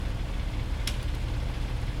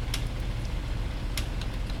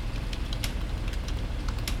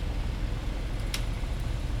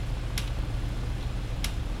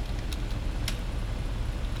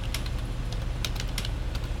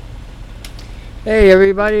Hey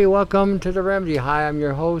everybody, welcome to The Remedy. Hi, I'm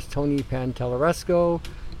your host, Tony Pantelleresco,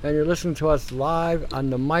 and you're listening to us live on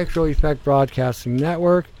the Micro Effect Broadcasting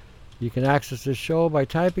Network. You can access this show by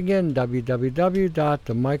typing in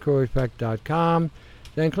www.themicroeffect.com.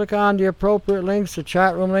 Then click on the appropriate links, the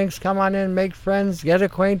chat room links. Come on in, make friends, get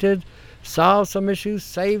acquainted, solve some issues,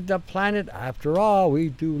 save the planet. After all, we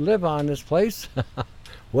do live on this place.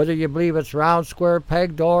 Whether you believe it's round, square,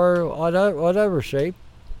 pegged, or whatever shape.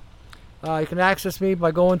 You can access me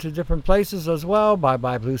by going to different places as well,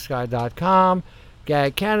 bluesky.com,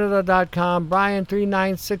 gagcanada.com,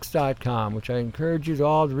 brian396.com, which I encourage you to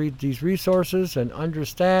all to read these resources and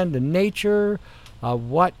understand the nature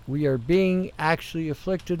of what we are being actually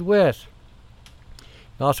afflicted with.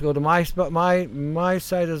 You also go to my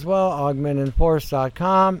site as well,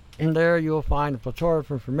 augmentandforce.com, and there you'll find a plethora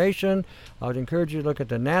of information. I would encourage you to look at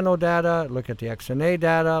the nano data, look at the XNA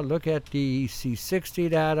data, look at the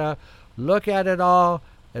C60 data, look at it all,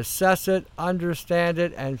 assess it, understand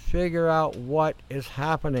it, and figure out what is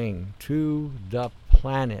happening to the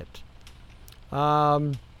planet.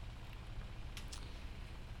 I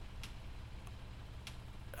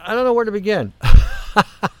don't know where to begin.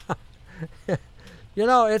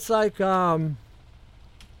 It's like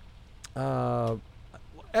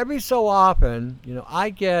every so often, I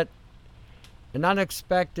get an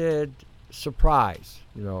unexpected surprise.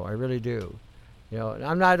 I really do.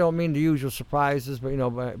 I don't mean the usual surprises, but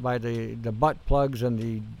by the butt plugs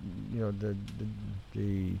and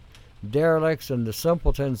the derelicts and the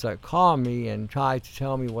simpletons that call me and try to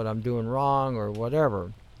tell me what I'm doing wrong or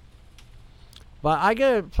whatever. But I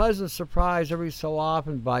get a pleasant surprise every so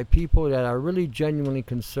often by people that are really genuinely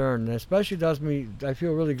concerned, and especially I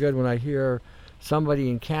feel really good when I hear somebody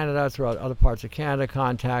in Canada, throughout other parts of Canada,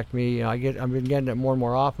 contact me. I've been getting it more and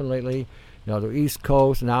more often lately. The East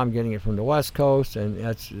Coast, and now I'm getting it from the West Coast,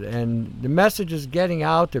 and the message is getting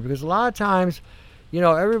out there, because a lot of times,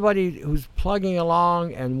 everybody who's plugging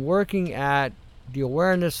along and working at the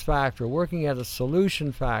awareness factor, working at a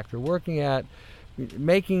solution factor, working at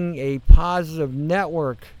making a positive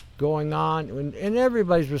network going on in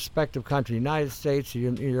everybody's respective country, United States,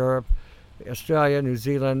 Europe, Australia, New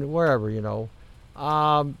Zealand, wherever,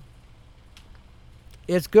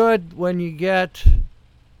 it's good when you get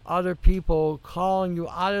other people calling you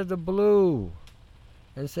out of the blue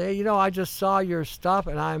and say, I just saw your stuff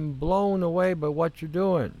and I'm blown away by what you're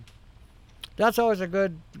doing. That's always a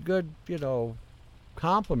good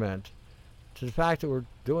compliment to the fact that we're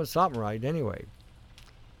doing something right anyway.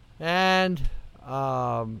 And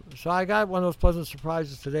so I got one of those pleasant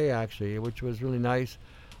surprises today, actually, which was really nice.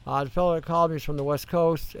 The fellow that called me is from the West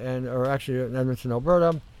Coast, or actually in Edmonton,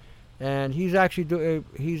 Alberta, and he's actually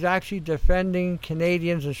defending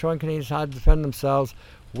Canadians and showing Canadians how to defend themselves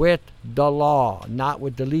with the law, not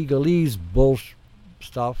with the legalese bullshit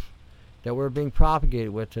stuff that we're being propagated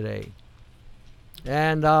with today.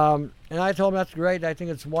 And I told him that's great. I think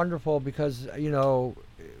it's wonderful because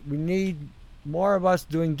we need more of us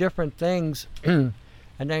doing different things and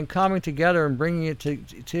then coming together and bringing it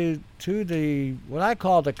to the what I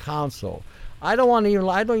call the council. I don't even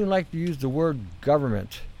like to use the word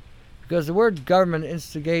government, because the word government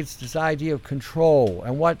instigates this idea of control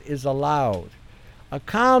and what is allowed. A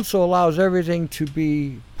council allows everything to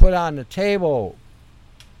be put on the table.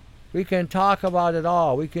 We can talk about it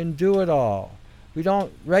all. We can do it all. We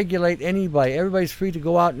don't regulate anybody. Everybody's free to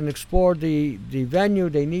go out and explore the venue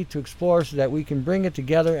they need to explore, so that we can bring it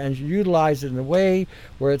together and utilize it in a way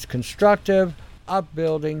where it's constructive,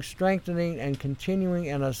 upbuilding, strengthening, and continuing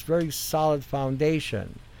in a very solid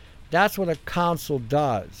foundation. That's what a council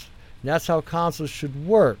does. That's how councils should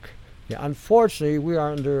work. Unfortunately, we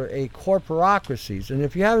are under a corporocracy. And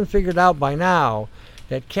if you haven't figured out by now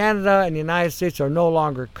that Canada and the United States are no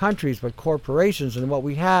longer countries but corporations, and what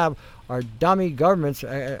we have are dummy governments,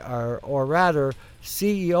 or rather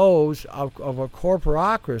CEOs of a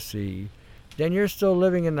corporocracy, then you're still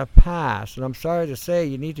living in the past. And I'm sorry to say,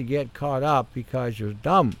 you need to get caught up because you're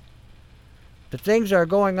dumb. The things that are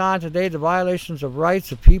going on today, the violations of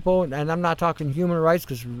rights of people, and I'm not talking human rights,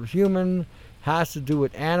 because human has to do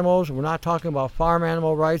with animals. We're not talking about farm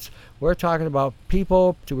animal rights. We're talking about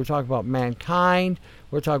people. We're talking about mankind.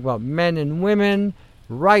 We're talking about men and women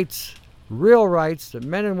rights, real rights that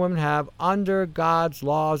men and women have under God's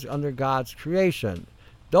laws, under God's creation.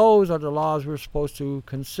 Those are the laws we're supposed to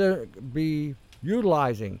be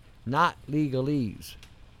utilizing, not legalese.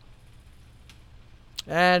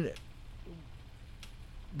 And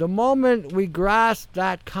the moment we grasp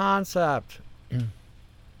that concept,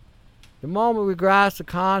 the moment we grasp the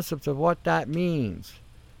concept of what that means,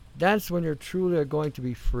 that's when you're truly going to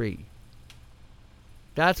be free.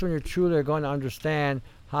 that's when you're truly going to understand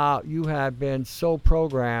how you have been so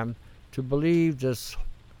programmed to believe this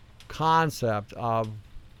concept of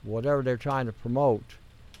whatever they're trying to promote.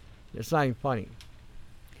 It's not even funny.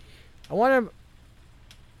 I want to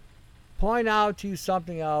point out to you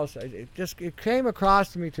something else. It came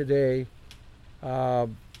across to me today.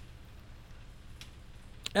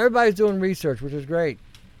 Everybody's doing research, which is great.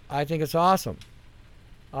 I think it's awesome.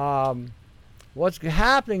 What's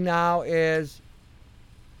happening now is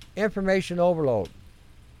information overload.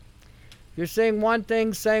 You're saying one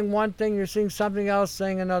thing, you're seeing something else,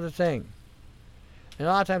 saying another thing. And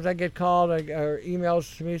a lot of times I get called or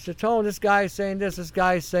emails to me, say, Tone, this guy is saying this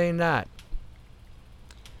guy is saying that.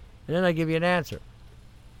 And then I give you an answer.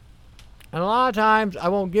 And a lot of times I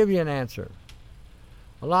won't give you an answer.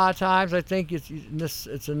 A lot of times I think it's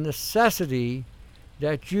a necessity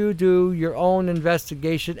that you do your own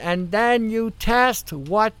investigation and then you test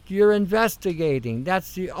what you're investigating.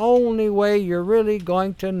 That's the only way you're really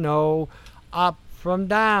going to know up from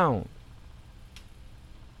down.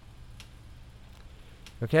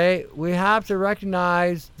 Okay, we have to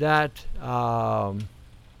recognize that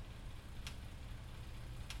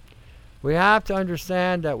we have to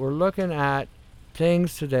understand that we're looking at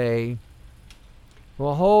things today from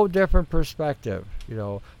a whole different perspective. You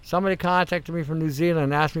know, somebody contacted me from New Zealand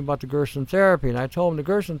and asked me about the Gerson therapy, and I told them the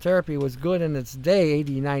Gerson therapy was good in its day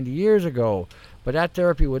 80, 90 years ago, but that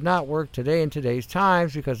therapy would not work today in today's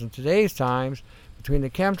times, because in today's times, between the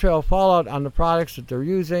chemtrail fallout on the products that they're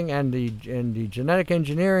using and the genetic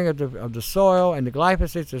engineering of the soil and the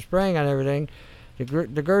glyphosates they're spraying on everything,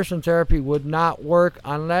 the Gerson therapy would not work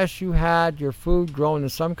unless you had your food grown in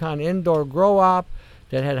some kind of indoor grow op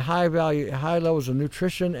that had high levels of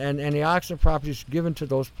nutrition and antioxidant properties given to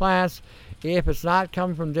those plants. If it's not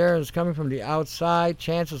coming from there and it's coming from the outside,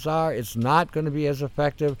 chances are it's not going to be as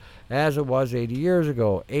effective as it was 80 years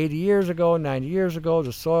ago. 80 years ago, 90 years ago,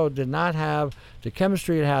 the soil did not have the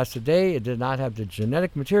chemistry it has today. It did not have the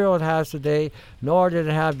genetic material it has today, nor did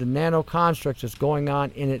it have the nano constructs that's going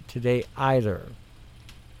on in it today either.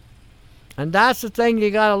 And that's the thing you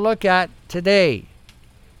got to look at today.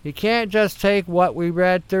 You can't just take what we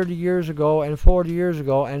read 30 years ago and 40 years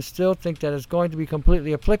ago and still think that it's going to be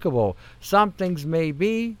completely applicable. Some things may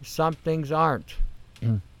be, some things aren't.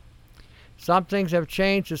 Some things have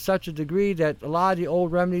changed to such a degree that a lot of the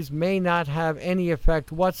old remedies may not have any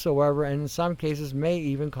effect whatsoever, and in some cases may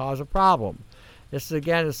even cause a problem. This,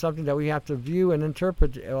 again, is something that we have to view and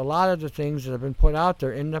interpret a lot of the things that have been put out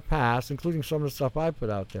there in the past, including some of the stuff I put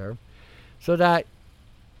out there, so that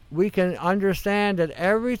we can understand that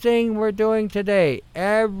everything we're doing today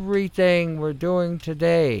in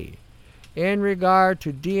regard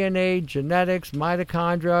to DNA, genetics,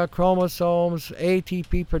 mitochondria, chromosomes,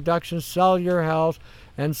 ATP production, cellular health,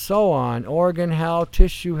 and so on, organ health,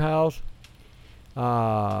 tissue health,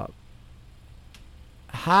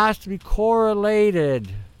 has to be correlated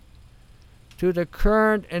to the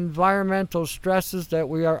current environmental stresses that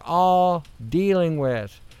we are all dealing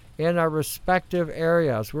with in our respective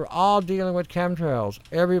areas. We're all dealing with chemtrails.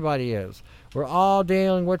 Everybody is. We're all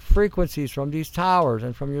dealing with frequencies from these towers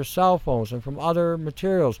and from your cell phones and from other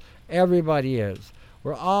materials. Everybody is.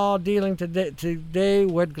 We're all dealing today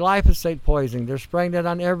with glyphosate poisoning. They're spraying that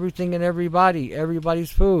on everything and everybody,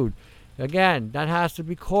 everybody's food. Again, that has to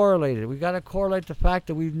be correlated. We've got to correlate the fact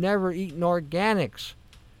that we've never eaten organics.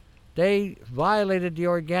 They violated the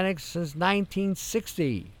organics since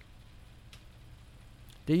 1960.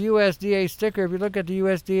 The USDA sticker, if you look at the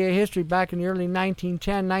USDA history back in the early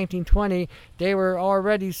 1910, 1920, they were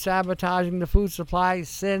already sabotaging the food supply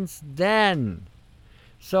since then.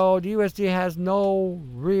 So the USDA has no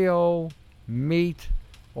real meat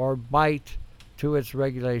or bite to its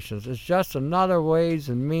regulations. It's just another ways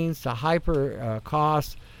and means to hyper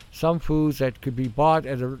cost some foods that could be bought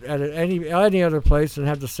at any other place and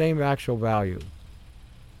have the same actual value.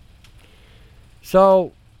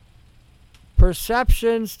 So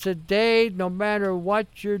perceptions today, no matter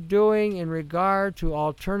what you're doing in regard to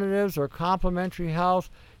alternatives or complementary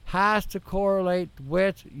health, has to correlate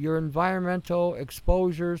with your environmental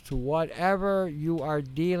exposures to whatever you are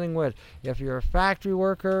dealing with. If you're a factory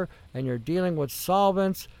worker and you're dealing with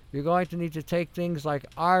solvents, you're going to need to take things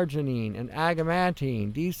like arginine and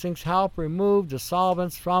agamantine. These things help remove the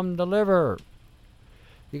solvents from the liver.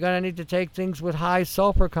 You're going to need to take things with high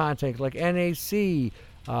sulfur content like NaC,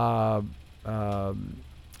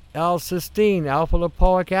 L-cysteine,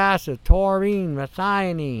 alpha-lipoic acid, taurine,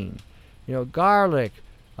 methionine, garlic,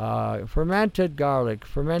 fermented garlic,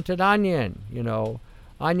 fermented onion,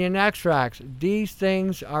 onion extracts. These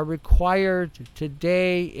things are required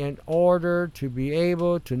today in order to be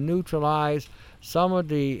able to neutralize some of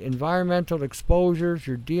the environmental exposures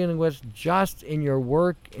you're dealing with just in your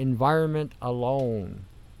work environment alone.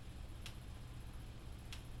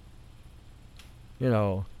 You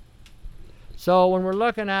know. So when we're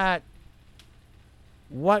looking at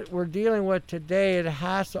what we're dealing with today, it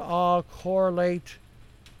has to all correlate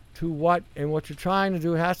to what you're trying to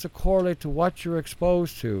do. It has to correlate to what you're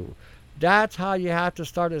exposed to. That's how you have to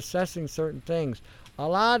start assessing certain things. A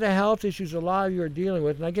lot of the health issues a lot of you are dealing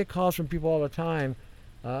with, and I get calls from people all the time.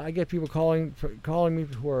 I get people calling me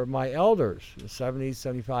who are my elders, 70s,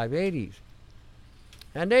 75, 80s.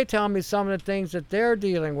 And they tell me some of the things that they're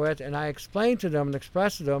dealing with, and I explain to them and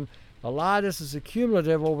express to them, a lot of this is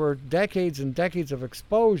accumulative over decades and decades of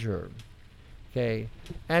exposure. Okay?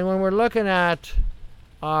 And when we're looking at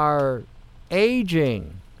our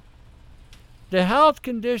aging, the health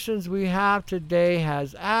conditions we have today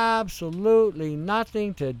has absolutely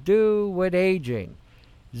nothing to do with aging.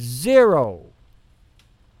 Zero.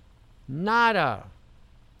 Nada.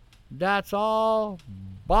 That's all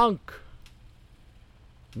bunk.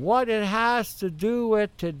 What it has to do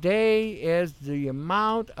with today is the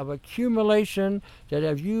amount of accumulation that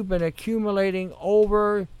have you been accumulating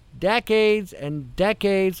over decades and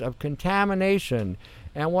decades of contamination.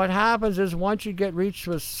 And what happens is once you get reached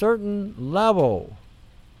to a certain level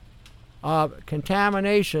of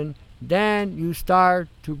contamination, then you start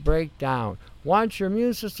to break down. Once your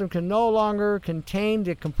immune system can no longer contain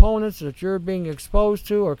the components that you're being exposed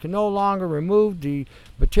to, or can no longer remove the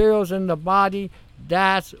materials in the body,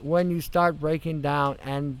 that's when you start breaking down,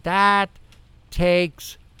 and that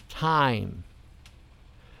takes time.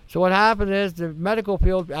 So what happened is the medical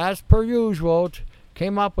field, as per usual,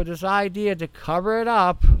 came up with this idea to cover it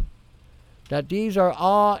up, that these are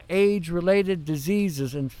all age-related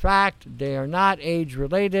diseases. In fact, they are not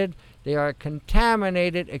age-related. They are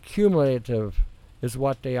contaminated accumulative is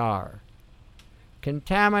what they are.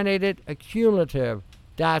 Contaminated accumulative,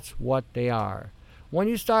 that's what they are. When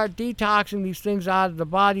you start detoxing these things out of the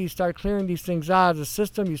body, you start clearing these things out of the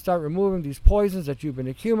system, you start removing these poisons that you've been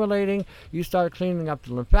accumulating, you start cleaning up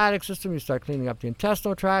the lymphatic system, you start cleaning up the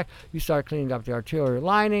intestinal tract, you start cleaning up the arterial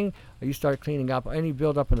lining, you start cleaning up any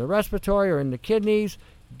buildup in the respiratory or in the kidneys.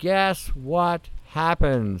 Guess what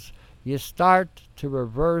happens? You start to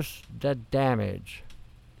reverse the damage.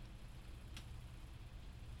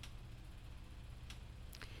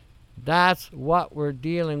 That's what we're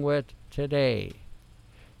dealing with today.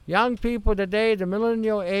 Young people today, the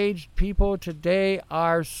millennial-aged people today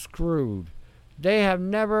are screwed. They have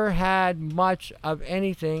never had much of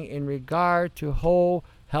anything in regard to whole,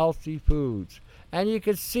 healthy foods. And you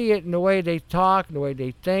can see it in the way they talk, the way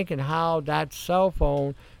they think, and how that cell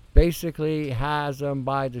phone basically has them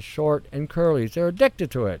by the short and curlies. They're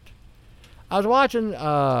addicted to it. I was watching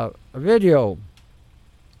a video.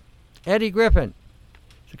 Eddie Griffin,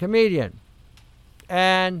 he's a comedian,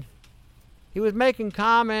 and he was making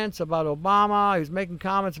comments about Obama. He was making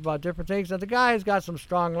comments about different things. Now, the guy has got some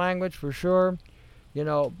strong language for sure, you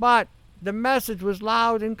know, but the message was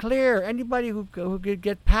loud and clear. Anybody who could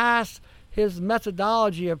get past his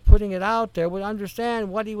methodology of putting it out there would understand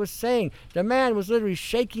what he was saying. The man was literally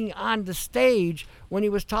shaking on the stage when he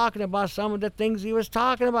was talking about some of the things he was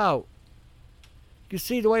talking about. You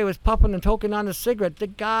see the way he was puffing and toking on the cigarette. The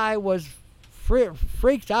guy was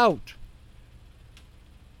freaked out.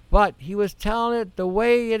 But he was telling it the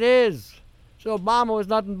way it is. So Obama was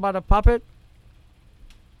nothing but a puppet,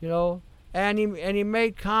 you know. And he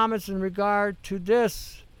made comments in regard to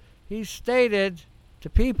this. He stated to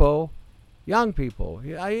people, young people,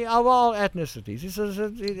 of all ethnicities. He says,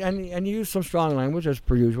 and he used some strong language as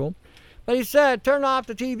per usual. But he said, turn off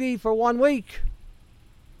the TV for 1 week.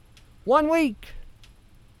 1 week.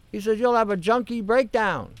 He says, you'll have a junkie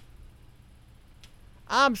breakdown.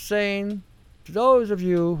 I'm saying to those of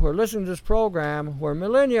you who are listening to this program who are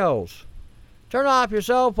millennials, turn off your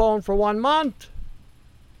cell phone for 1 month.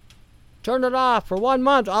 Turn it off for 1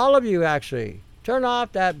 month. All of you, actually. Turn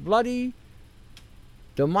off that bloody,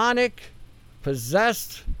 demonic,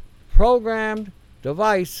 possessed, programmed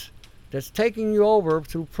device that's taking you over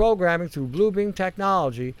through programming, through Blue Beam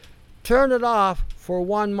technology. Turn it off for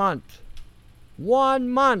 1 month. 1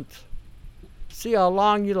 month. See how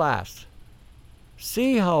long you last.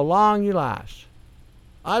 See how long you last.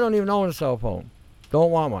 I don't even own a cell phone.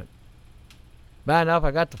 Don't want one. Bad enough,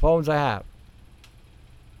 I got the phones I have.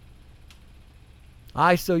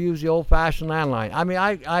 I still use the old-fashioned landline. I mean,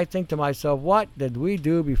 I think to myself, what did we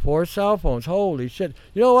do before cell phones? Holy shit.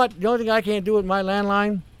 You know what? The only thing I can't do with my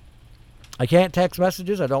landline, I can't text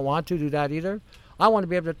messages. I don't want to do that either. I want to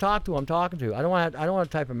be able to talk to who I'm talking to. I don't want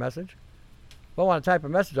to type a message. If I want to type a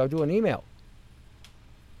message, I'll do an email.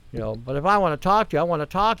 But if I want to talk to you, I want to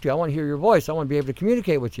talk to you. I want to hear your voice. I want to be able to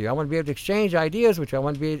communicate with you. I want to be able to exchange ideas with you. I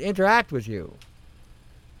want to be able to interact with you.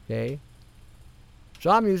 Okay? So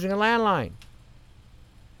I'm using a landline.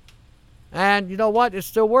 And you know what? It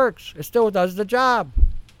still works. It still does the job.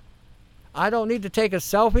 I don't need to take a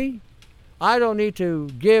selfie. I don't need to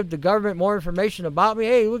give the government more information about me.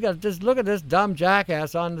 Hey, look at this dumb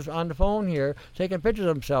jackass on the phone here taking pictures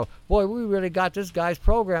of himself. Boy, we really got this guy's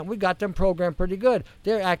program. We got them programmed pretty good.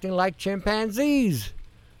 They're acting like chimpanzees.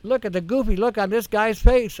 Look at the goofy look on this guy's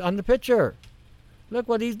face on the picture. Look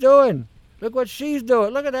what he's doing. Look what she's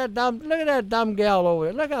doing. Look at that dumb gal over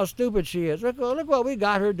there. Look how stupid she is. Look what we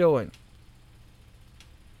got her doing.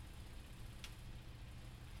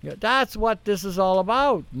 That's what this is all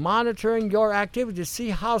about. Monitoring your activity to see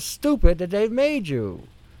how stupid that they've made you.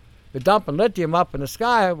 They're dumping lithium up in the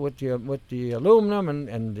sky with the aluminum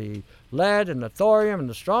and the lead and the thorium and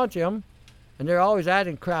the strontium, and they're always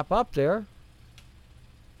adding crap up there.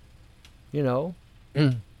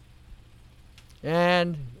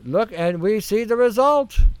 And look, and we see the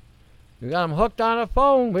result. We got them hooked on a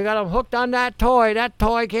phone. We got them hooked on that toy. That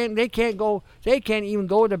toy they can't even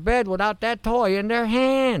go to bed without that toy in their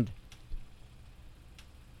hand.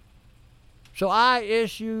 So I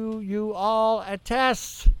issue you all a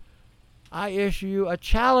test. I issue you a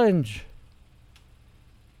challenge.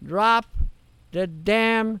 Drop the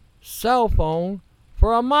damn cell phone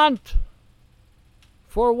for a month.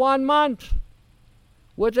 For 1 month.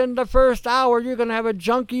 Within the first hour, you're going to have a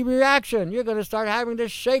junky reaction. You're going to start having the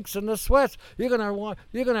shakes and the sweats. You're going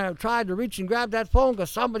to try to reach and grab that phone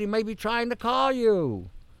because somebody may be trying to call you.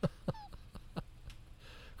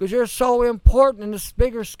 Because you're so important in this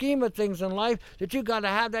bigger scheme of things in life that you got to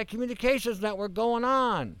have that communications network going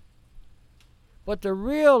on. But the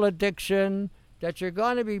real addiction that you're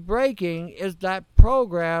going to be breaking is that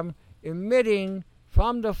program emitting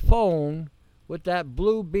from the phone with that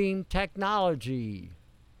blue beam technology.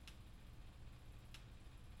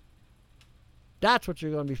 That's what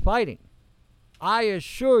you're going to be fighting. I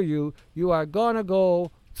assure you, you are going to go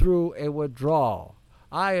through a withdrawal.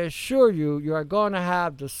 I assure you, you are going to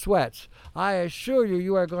have the sweats. I assure you,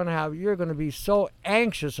 you're going to be so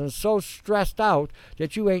anxious and so stressed out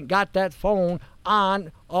that you ain't got that phone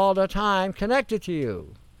on all the time connected to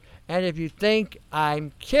you. And if you think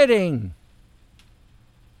I'm kidding,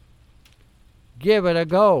 give it a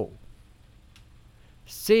go.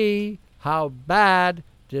 See how bad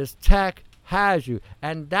this tech has you.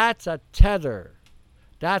 And that's a tether.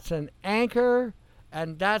 That's an anchor,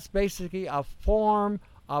 and that's basically a form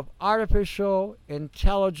of artificial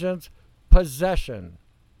intelligence possession.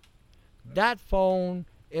 That phone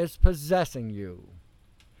is possessing you.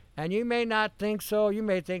 And you may not think so. You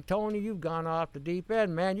may think, Tony, you've gone off the deep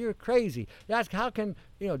end, man. You're crazy. That's how can,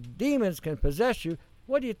 demons can possess you.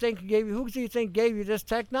 What do you think gave you? Who do you think gave you this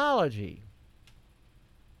technology?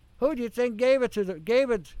 Who do you think gave it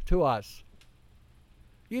to us?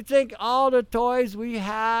 You think all the toys we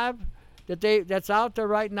have that's out there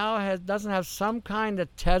right now doesn't have some kind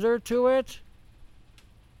of tether to it?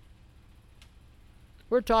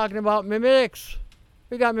 We're talking about mimetics.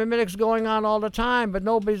 We got mimetics going on all the time, but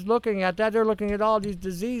nobody's looking at that. They're looking at all these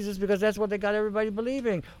diseases because that's what they got everybody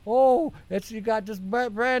believing. Oh, you got this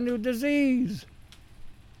brand new disease.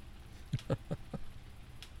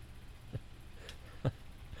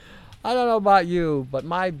 I don't know about you, but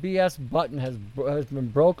my BS button has been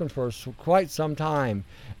broken for quite some time.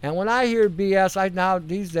 And when I hear BS,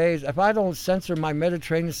 these days, if I don't censor my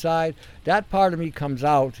Mediterranean side, that part of me comes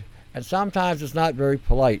out, and sometimes it's not very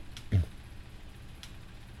polite.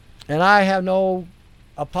 And I have no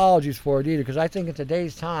apologies for it either, because I think in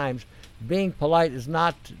today's times, being polite is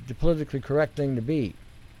not the politically correct thing to be.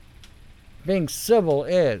 Being civil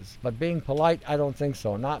is, but being polite, I don't think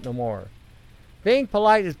so. Not no more. Being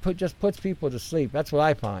polite just puts people to sleep. That's what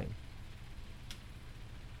I find.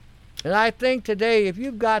 And I think today, if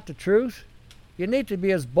you've got the truth, you need to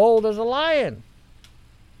be as bold as a lion.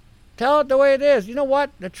 Tell it the way it is. You know what?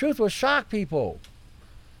 The truth will shock people.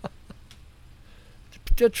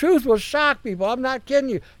 The truth will shock people. I'm not kidding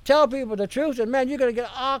you. Tell people the truth, and man, you're going to get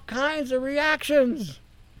all kinds of reactions.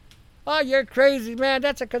 Oh, you're crazy, man.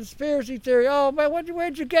 That's a conspiracy theory. Oh, man,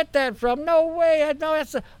 where'd you get that from? No way. I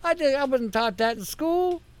wasn't taught that in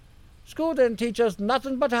school. School didn't teach us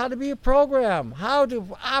nothing but how to be a program, how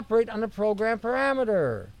to operate on a program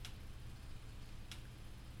parameter.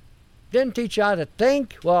 Didn't teach you how to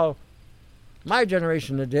think. Well, my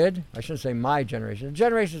generation did. I shouldn't say my generation. The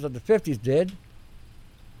generations of the 50s did.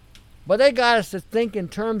 But they got us to think in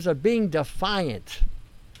terms of being defiant,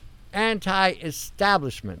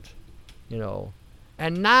 anti-establishment.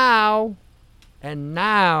 And now And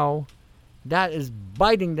now that is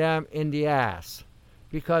biting them in the ass.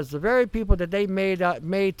 Because the very people that they made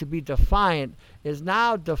to be defiant is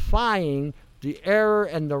now defying the error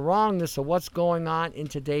and the wrongness of what's going on in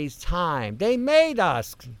today's time. They made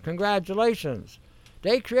us. Congratulations.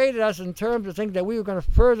 They created us in terms of thinking that we were going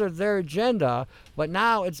to further their agenda, but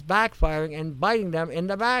now it's backfiring and biting them in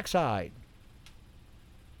the backside.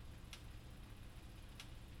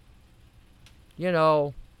 You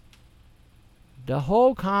know, the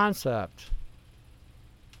whole concept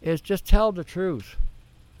is just tell the truth.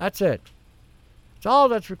 That's it. It's all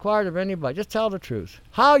that's required of anybody. Just tell the truth.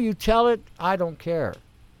 How you tell it, I don't care.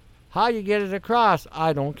 How you get it across,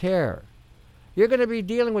 I don't care. You're going to be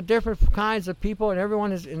dealing with different kinds of people, and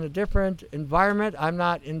everyone is in a different environment. I'm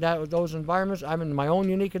not in those environments. I'm in my own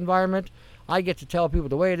unique environment. I get to tell people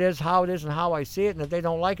the way it is, and how I see it, and if they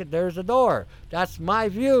don't like it, there's the door. That's my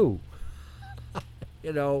view.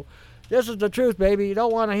 You know, this is the truth, baby. You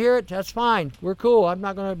don't want to hear it? That's fine. We're cool. I'm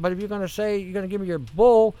not going to, but if you're going to say, you're going to give me your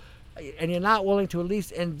bull, and you're not willing to at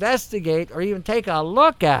least investigate or even take a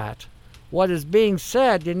look at what is being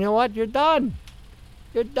said, then you know what? You're done.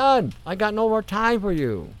 You're done. I got no more time for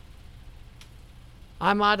you.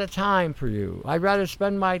 I'm out of time for you. I'd rather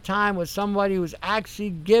spend my time with somebody who's actually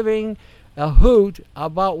giving a hoot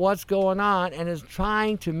about what's going on and is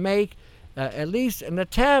trying to make at least an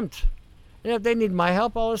attempt. And if they need my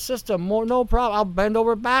help, I'll assist them. No problem. I'll bend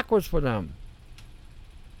over backwards for them.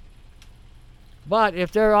 But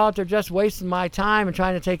if they're out there just wasting my time and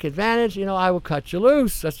trying to take advantage, you know, I will cut you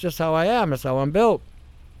loose. That's just how I am. That's how I'm built.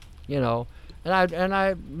 You know, and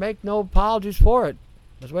I make no apologies for it.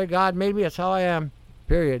 That's the way God made me. That's how I am.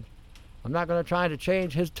 Period. I'm not going to try to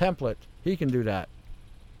change His template. He can do that.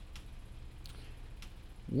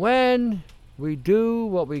 When we do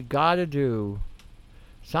what we got to do,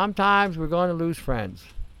 sometimes we're going to lose friends.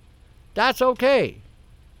 That's okay,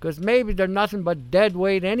 because maybe they're nothing but dead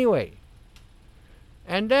weight anyway.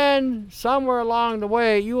 And then somewhere along the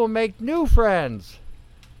way, you will make new friends,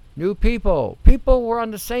 new people who are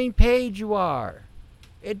on the same page you are.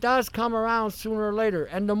 It does come around sooner or later.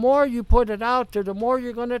 And the more you put it out there, the more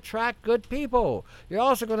you're going to attract good people. You're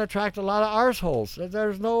also going to attract a lot of arseholes.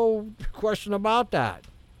 There's no question about that.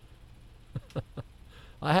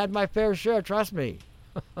 I had my fair share, trust me.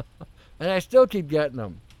 And I still keep getting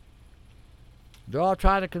them. They're all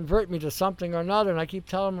trying to convert me to something or another, and I keep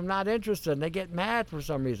telling them I'm not interested, and they get mad for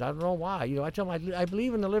some reason. I don't know why. You know, I tell them I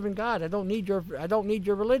believe in the living God. I don't need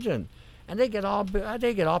your religion, and they get all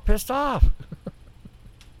pissed off.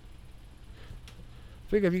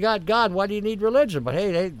 Figure if you got God, why do you need religion? But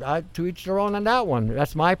hey, to each their own on that one.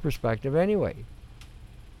 That's my perspective anyway.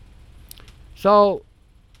 So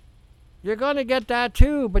you're going to get that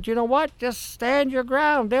too, but you know what? Just stand your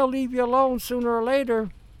ground. They'll leave you alone sooner or later.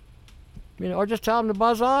 You know, or just tell them to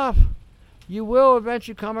buzz off. You will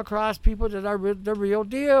eventually come across people that are the real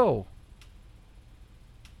deal.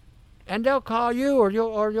 And they'll call you, or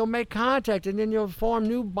you'll make contact, and then you'll form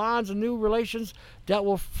new bonds and new relations that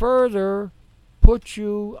will further put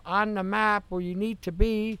you on the map where you need to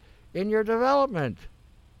be in your development.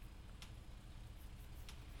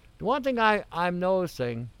 The one thing I'm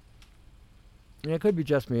noticing, and it could be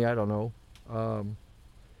just me, I don't know,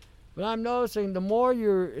 but I'm noticing the more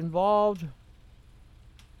you're involved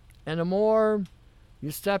and the more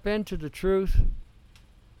you step into the truth,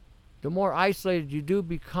 the more isolated you do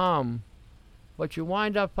become, but you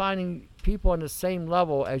wind up finding people on the same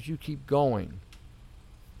level as you keep going.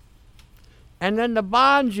 And then the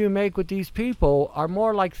bonds you make with these people are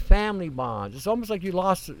more like family bonds. It's almost like you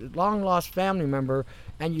lost a long-lost family member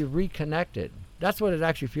and you reconnected. That's what it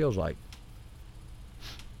actually feels like.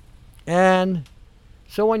 And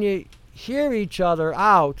so when you hear each other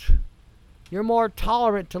out, you're more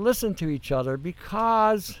tolerant to listen to each other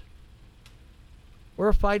because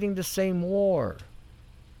we're fighting the same war.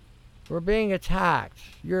 We're being attacked.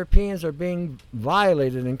 Europeans are being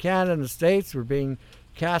violated in Canada and the States. We're being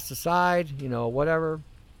cast aside, you know, whatever.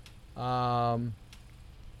 And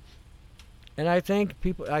I think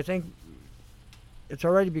it's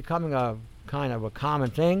already becoming a kind of a common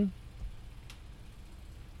thing.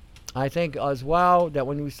 I think as well that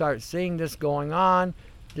when we start seeing this going on,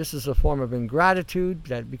 this is a form of ingratitude,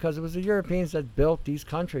 that because it was the Europeans that built these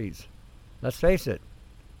countries. Let's face it.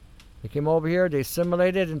 They came over here, they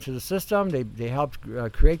assimilated into the system, they helped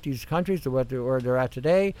create these countries to where they're at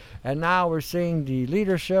today, and now we're seeing the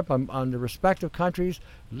leadership on the respective countries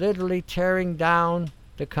literally tearing down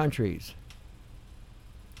the countries.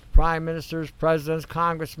 Prime ministers, presidents,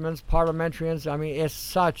 congressmen, parliamentarians, I mean, it's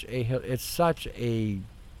such a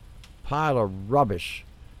pile of rubbish.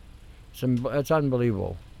 It's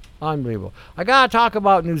unbelievable. Unbelievable. I got to talk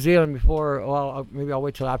about New Zealand before, well, maybe I'll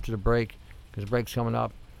wait till after the break, because the break's coming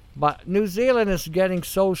up. But New Zealand is getting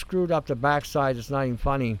so screwed up the backside, it's not even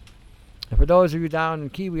funny. And for those of you down in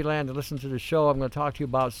Kiwi land that listen to the show, I'm going to talk to you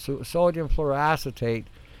about sodium fluoroacetate.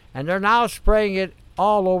 And they're now spraying it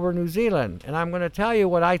all over New Zealand. And I'm going to tell you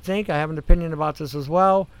what I think. I have an opinion about this as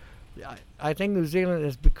well. I think New Zealand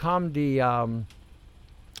has become the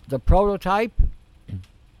prototype.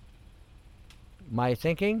 My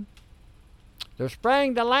thinking. They're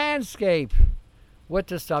spraying the landscape with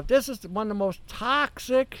this stuff. This is one of the most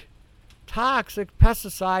toxic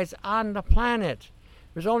pesticides on the planet.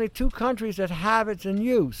 There's only 2 countries that have it in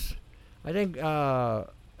use. I think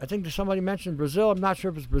somebody mentioned Brazil. I'm not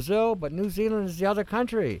sure if it's Brazil, but New Zealand is the other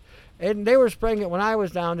country. And they were spraying it when I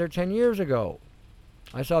was down there 10 years ago.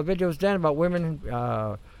 I saw videos then about women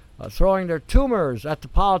throwing their tumors at the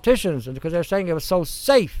politicians because they're saying it was so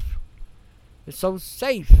safe. It's so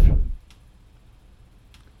safe.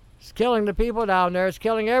 It's killing the people down there. It's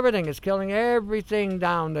killing everything. It's killing everything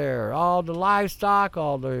down there. All the livestock,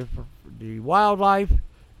 all the wildlife,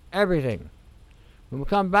 everything. When we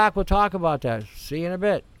come back, we'll talk about that. See you in a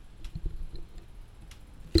bit.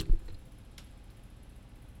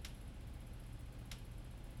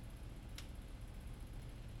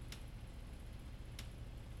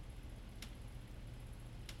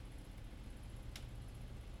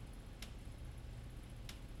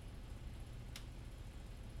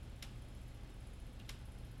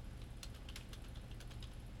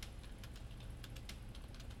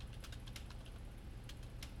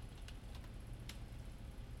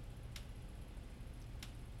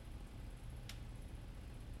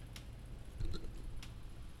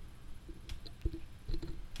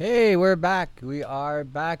 Hey, we're back. We are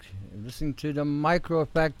back listening to the Micro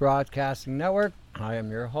Effect Broadcasting Network. I am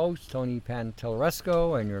your host, Tony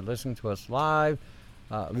Pantelresco, and you're listening to us live.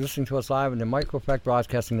 On the Micro Effect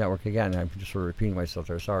Broadcasting Network. Again, I'm just sort of repeating myself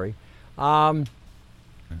there. Sorry. Cool.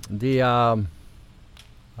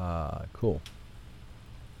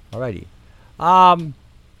 Alrighty.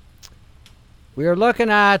 We are looking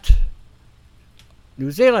at New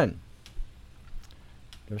Zealand.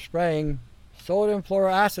 They're spraying sodium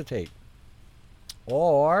fluoroacetate,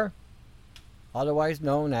 or otherwise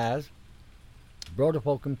known as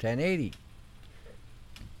Brodifacoum 1080.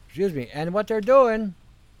 Excuse me. And what they're doing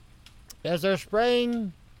is they're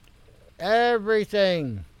spraying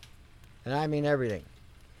everything, and I mean everything.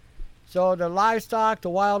 So the livestock,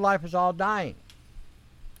 the wildlife is all dying.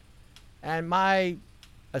 And my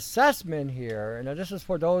assessment here, and this is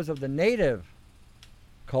for those of the native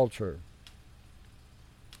culture,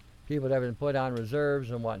 people that have been put on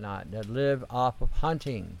reserves and whatnot, that live off of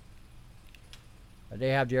hunting. They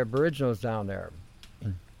have the aboriginals down there.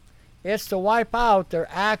 It's to wipe out their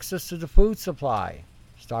access to the food supply.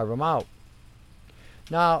 Starve them out.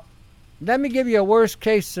 Now, let me give you a worst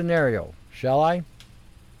case scenario, shall I?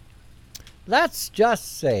 Let's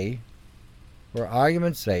just say, for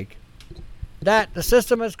argument's sake, that the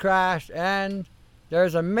system has crashed and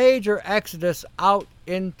there's a major exodus out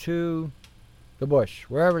into the bush,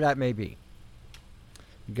 wherever that may be.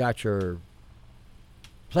 You got your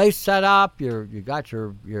place set up, you got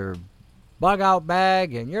your bug out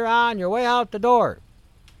bag, and you're on your way out the door.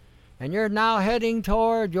 And you're now heading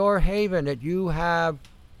toward your haven that you have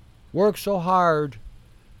worked so hard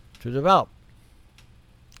to develop.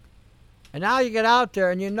 And now you get out there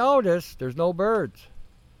and you notice there's no birds,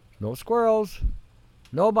 no squirrels,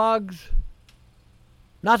 no bugs,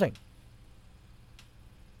 nothing.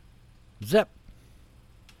 Zip.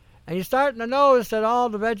 And you're starting to notice that all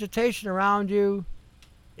the vegetation around you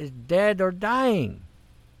is dead or dying.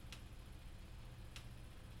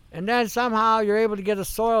 And then somehow you're able to get a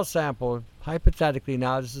soil sample. Hypothetically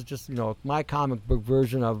now, this is just, my comic book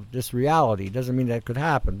version of this reality. It doesn't mean that could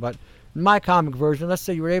happen. But in my comic version, let's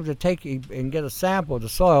say you were able to take and get a sample of the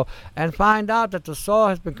soil and find out that the soil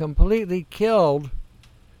has been completely killed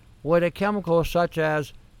with a chemical such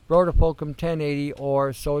as Brodifacoum 1080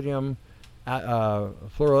 or sodium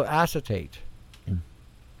fluoroacetate.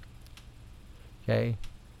 Okay.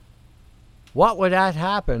 What would that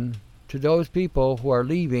happen to those people who are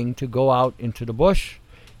leaving to go out into the bush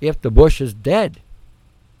if the bush is dead?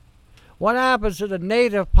 What happens to the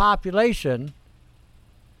native population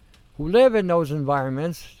who live in those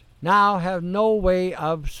environments now have no way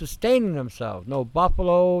of sustaining themselves? No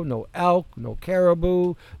buffalo, no elk, no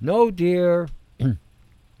caribou, no deer,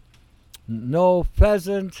 no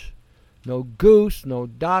pheasant, no goose, no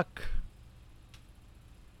duck.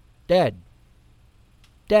 Dead.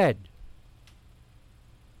 Dead.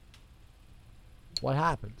 What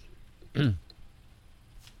happens? It's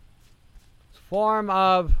a form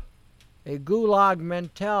of A gulag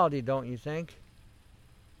mentality, don't you think?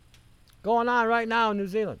 Going on right now in New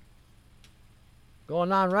Zealand.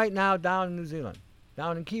 Going on right now down in New Zealand.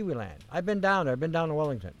 Down in Kiwiland. I've been down there. I've been down to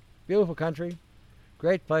Wellington. Beautiful country.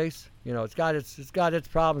 Great place. You know, it's got its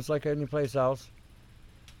problems like any place else.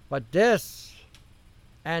 But this,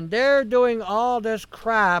 and they're doing all this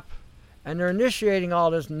crap, and they're initiating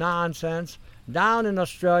all this nonsense down in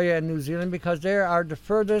Australia and New Zealand because they are the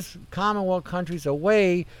furthest Commonwealth countries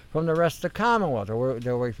away from the rest of the Commonwealth.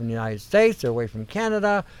 They're away from the United States, they're away from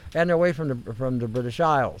Canada, and they're away from the British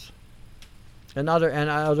Isles and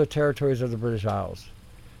other territories of the British Isles.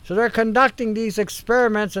 So they're conducting these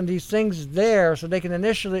experiments and these things there so they can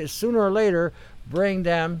initially, sooner or later, bring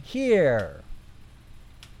them here.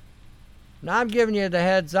 Now I'm giving you the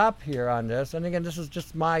heads up here on this, and again, this is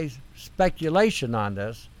just my speculation on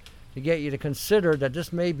this to get you to consider that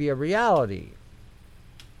this may be a reality.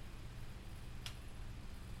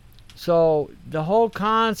 So the whole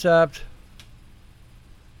concept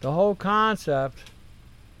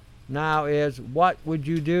now is, what would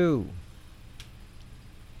you do?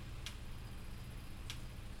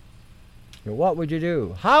 What would you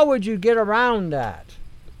do? How would you get around that?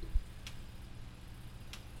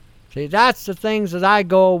 See, that's the things that I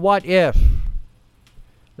go, what if?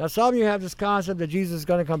 Now, some of you have this concept that Jesus is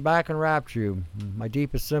going to come back and rapture you. My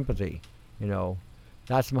deepest sympathy,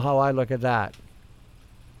 That's how I look at that.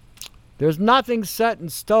 There's nothing set in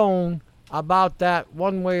stone about that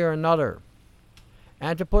one way or another.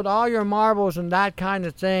 And to put all your marbles in that kind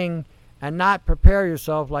of thing and not prepare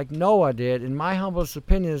yourself like Noah did, in my humblest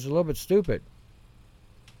opinion, is a little bit stupid.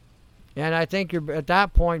 And I think you're at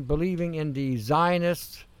that point believing in the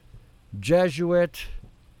Zionist, Jesuit,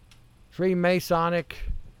 Freemasonic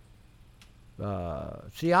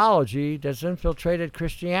theology that's infiltrated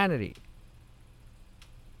Christianity.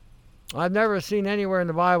 I've never seen anywhere in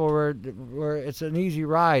the Bible where it's an easy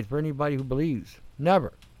ride for anybody who believes.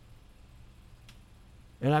 Never.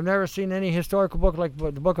 And I've never seen any historical book like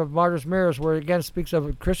the Book of Martyrs' Mirrors where it again speaks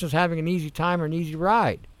of Christians having an easy time or an easy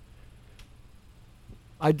ride.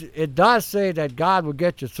 It does say that God will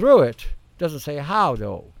get you through it. It doesn't say how,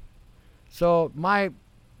 though. So my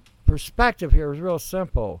perspective here is real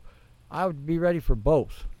simple. I would be ready for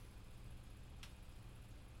both.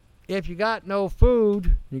 If you got no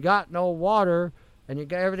food, you got no water, and you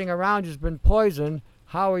got everything around you's been poisoned,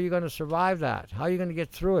 how are you going to survive that? How are you going to get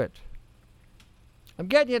through it? I'm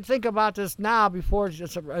getting you to think about this now before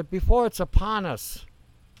it's upon us.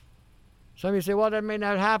 Some of you say, well, that may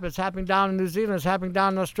not happen. It's happening down in New Zealand. It's happening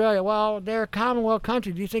down in Australia. Well, they're a Commonwealth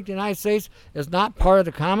country. Do you think the United States is not part of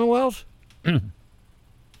the Commonwealth? You'd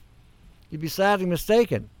be sadly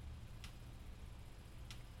mistaken.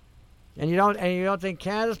 And you don't think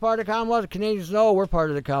Canada's part of the Commonwealth? The Canadians know we're part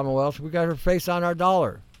of the Commonwealth. We got our face on our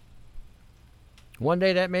dollar. One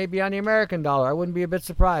day that may be on the American dollar. I wouldn't be a bit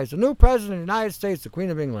surprised. The new president of the United States, the Queen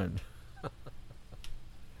of England.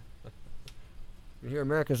 You hear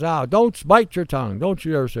Americans now, don't bite your tongue. Don't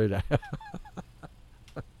you ever say that.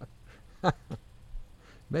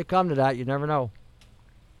 May come to that. You never know.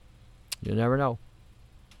 You never know.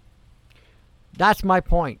 That's my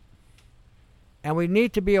point. And we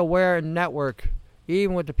need to be aware and network,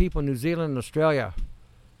 even with the people in New Zealand and Australia,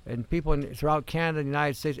 and people throughout Canada, the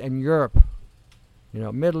United States, and Europe,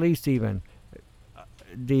 Middle East even,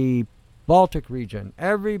 the Baltic region.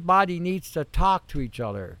 Everybody needs to talk to each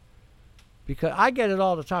other. Because I get it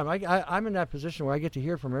all the time. I'm in that position where I get to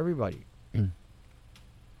hear from everybody.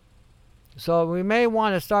 So we may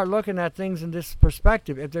want to start looking at things in this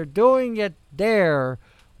perspective. If they're doing it there,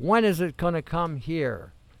 when is it going to come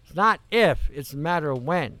here? It's not if, it's a matter of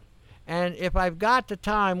when. And if I've got the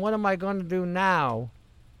time, what am I going to do now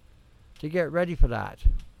to get ready for that?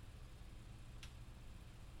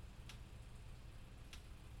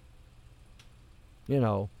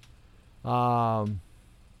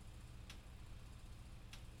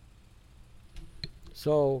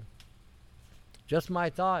 So, just my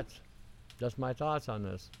thoughts on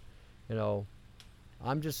this.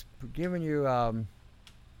 I'm just giving you a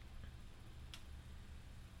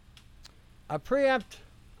preempt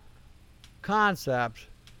concept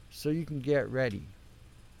so you can get ready.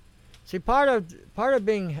 See, part of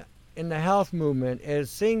being in the health movement is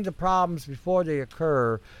seeing the problems before they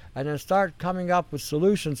occur and then start coming up with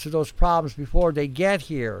solutions to those problems before they get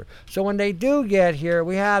here. So when they do get here,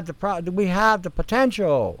 we have the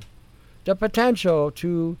potential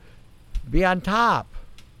to be on top.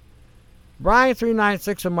 Brian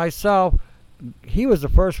 396 and myself, he was the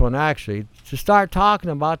first one actually to start talking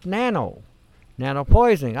about nano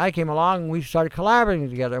poisoning. I came along and we started collaborating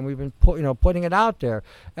together, and we've been putting it out there.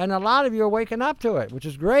 And a lot of you are waking up to it, which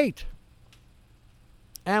is great.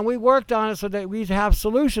 And we worked on it so that we'd have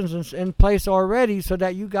solutions in place already so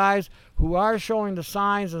that you guys who are showing the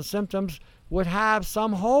signs and symptoms would have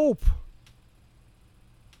some hope.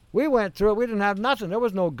 We went through it. We didn't have nothing. There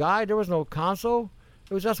was no guide. There was no console.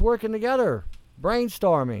 It was just working together,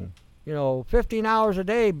 brainstorming, 15 hours a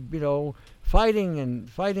day,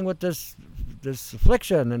 fighting with this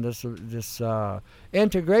affliction and this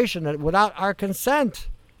integration that without our consent.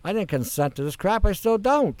 I didn't consent to this crap. I still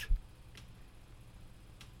don't.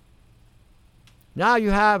 Now you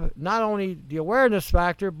have not only the awareness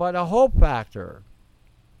factor, but a hope factor,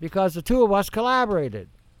 because the two of us collaborated.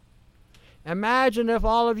 Imagine if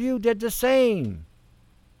all of you did the same.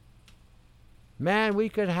 Man, we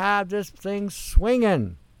could have this thing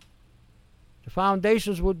swinging. The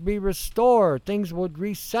foundations would be restored. Things would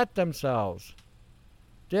reset themselves.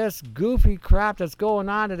 This goofy crap that's going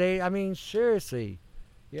on today, I mean, seriously,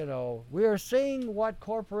 we are seeing what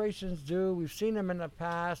corporations do. We've seen them in the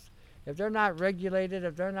past. If they're not regulated,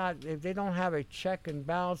 if they don't have a check and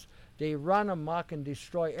balance, they run amok and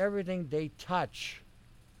destroy everything they touch.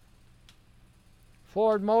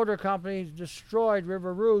 Ford Motor Company destroyed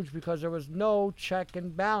River Rouge because there was no check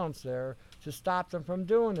and balance there to stop them from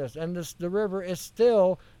doing this. And the river is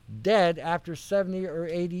still dead after 70 or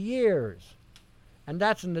 80 years. And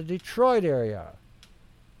that's in the Detroit area.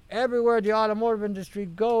 Everywhere the automotive industry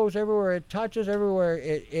goes, everywhere it touches, everywhere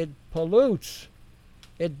it pollutes.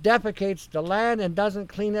 It defecates the land and doesn't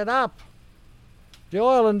clean it up. The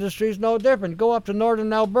oil industry is no different. Go up to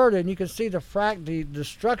northern Alberta and you can see the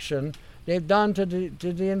destruction they've done to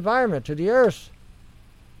the environment, to the earth.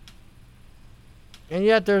 And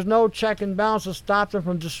yet there's no check and balance to stop them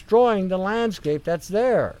from destroying the landscape that's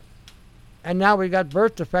there. And now we got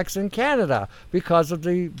birth defects in Canada because of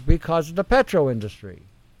the petro industry.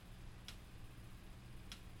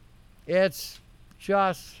 It's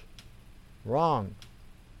just wrong.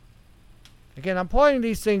 Again, I'm pointing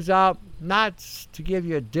these things out not to give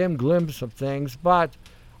you a dim glimpse of things, but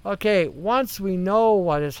okay, once we know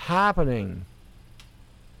what is happening,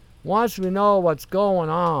 once we know what's going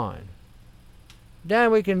on,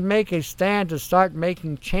 then we can make a stand to start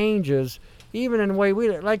making changes, even in the way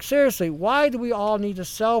we, like seriously, why do we all need a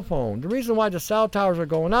cell phone? The reason why the cell towers are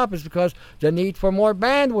going up is because the need for more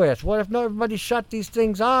bandwidth. What if everybody shut these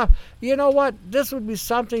things off? You know what? This would be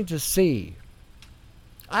something to see.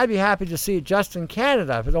 I'd be happy to see it just in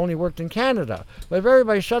Canada if it only worked in Canada. But if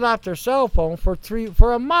everybody shut off their cell phone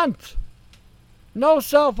for a month, no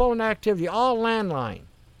cell phone activity, all landline,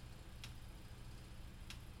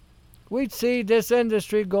 we'd see this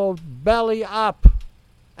industry go belly up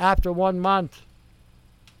after 1 month.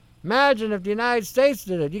 Imagine if the United States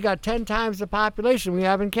did it. You got 10 times the population we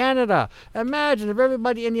have in Canada. Imagine if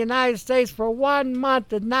everybody in the United States for 1 month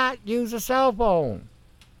did not use a cell phone.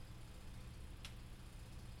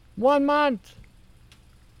 1 month.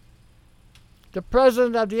 The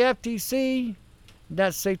president of the FTC,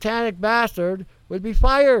 that satanic bastard, would be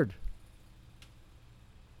fired.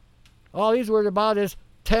 All he's worried about is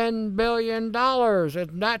 $10 billion,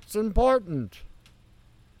 and that's important.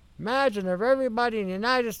 Imagine if everybody in the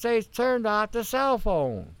United States turned off the cell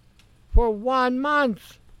phone for 1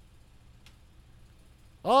 month.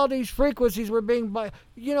 All these frequencies were being,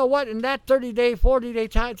 you know what, in that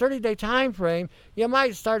 30-day time frame, you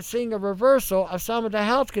might start seeing a reversal of some of the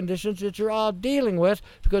health conditions that you're all dealing with,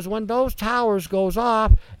 because when those towers goes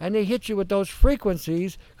off and they hit you with those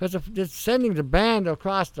frequencies, because it's sending the band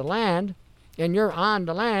across the land, and you're on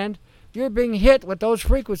the land, you're being hit with those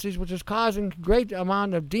frequencies, which is causing great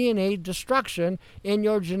amount of DNA destruction in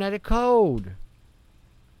your genetic code.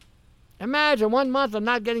 Imagine 1 month of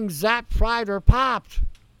not getting zapped, fried, or popped.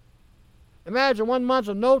 Imagine 1 month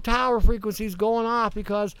of no tower frequencies going off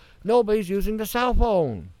because nobody's using the cell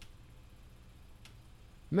phone.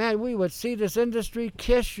 Man, we would see this industry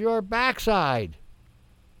kiss your backside.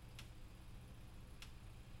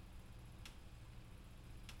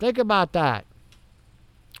 Think about that.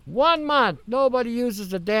 1 month, nobody uses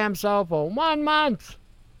the damn cell phone. 1 month.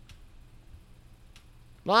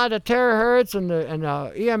 A lot of terahertz and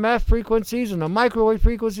the EMF frequencies and the microwave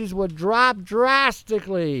frequencies would drop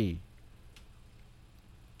drastically.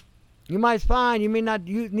 You might find you may not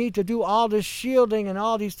need to do all this shielding and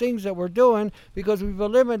all these things that we're doing because we've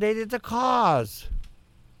eliminated the cause.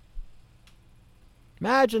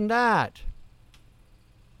 Imagine that.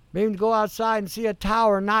 Maybe go outside and see a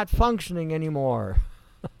tower not functioning anymore.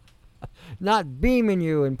 Not beaming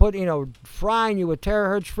you and frying you with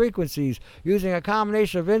terahertz frequencies, using a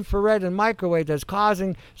combination of infrared and microwave that's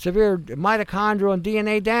causing severe mitochondrial and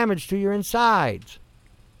DNA damage to your insides.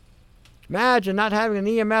 Imagine not having an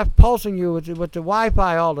EMF pulsing you with the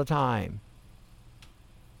Wi-Fi all the time.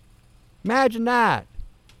 Imagine that.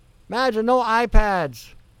 Imagine no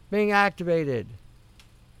iPads being activated.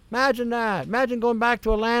 Imagine that. Imagine going back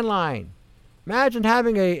to a landline. Imagine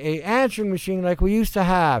having a answering machine like we used to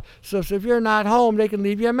have. So if you're not home, they can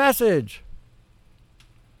leave you a message.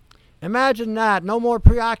 Imagine that. No more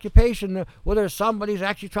preoccupation whether somebody's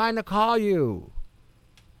actually trying to call you.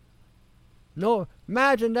 No,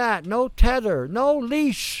 imagine that. No tether, no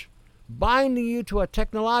leash binding you to a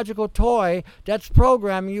technological toy that's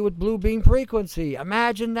programming you with blue beam frequency.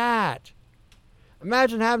 Imagine that.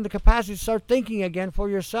 Imagine having the capacity to start thinking again for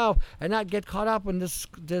yourself and not get caught up in this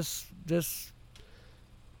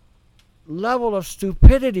level of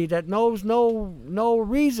stupidity that knows no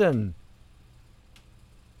reason.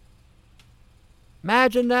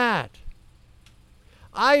 Imagine that.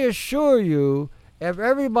 I assure you, if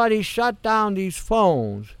everybody shut down these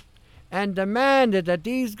phones and demanded that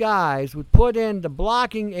these guys would put in the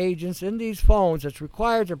blocking agents in these phones that's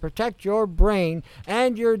required to protect your brain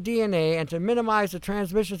and your DNA and to minimize the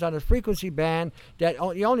transmissions on the frequency band, that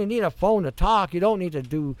you only need a phone to talk. You don't need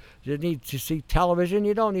to see television.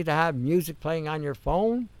 You don't need to have music playing on your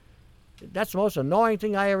phone. That's the most annoying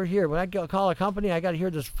thing I ever hear. When I call a company, I got to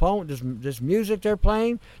hear this phone, this music they're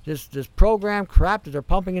playing, this program crap that they're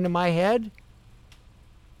pumping into my head.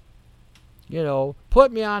 You know,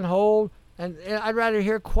 put me on hold, and I'd rather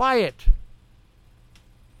hear quiet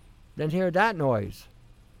than hear that noise.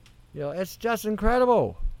 You know, it's just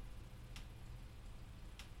incredible.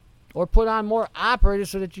 Or put on more operators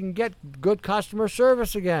so that you can get good customer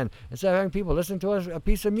service again. Instead of having people listen to a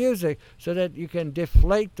piece of music so that you can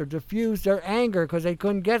deflate or diffuse their anger because they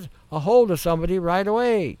couldn't get a hold of somebody right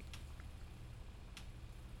away.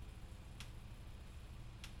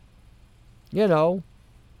 You know,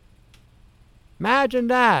 imagine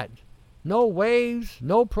that. No waves,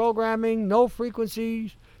 no programming, no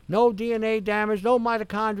frequencies, no DNA damage, no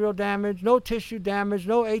mitochondrial damage, no tissue damage,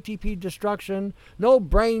 no ATP destruction, no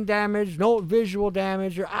brain damage, no visual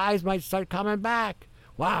damage. Your eyes might start coming back.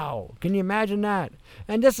 Wow, can you imagine that?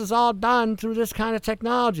 And this is all done through this kind of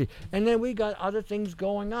technology. And then we got other things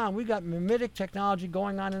going on. We got mimetic technology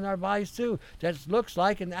going on in our bodies too that looks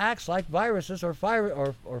like and acts like viruses or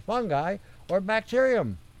fungi or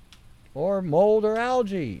bacterium or mold or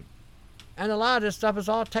algae. And a lot of this stuff is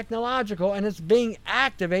all technological, and it's being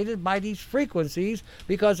activated by these frequencies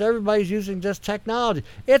because everybody's using this technology.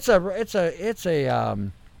 It's a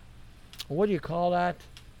what do you call that?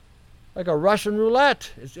 Like a Russian roulette.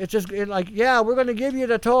 It's just like, yeah, we're going to give you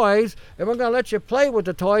the toys, and we're going to let you play with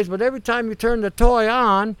the toys, but every time you turn the toy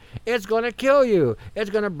on, it's going to kill you. It's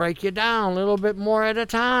going to break you down a little bit more at a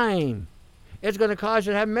time. It's going to cause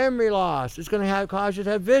you to have memory loss. It's going to cause you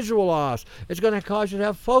to have visual loss. It's going to cause you to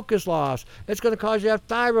have focus loss. It's going to cause you to have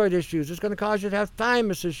thyroid issues. It's going to cause you to have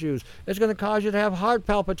thymus issues. It's going to cause you to have heart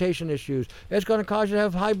palpitation issues. It's going to cause you to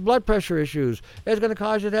have high blood pressure issues. It's going to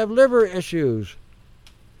cause you to have liver issues.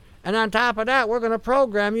 And on top of that, we're going to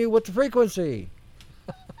program you with the frequency.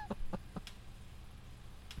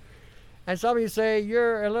 And some of you say,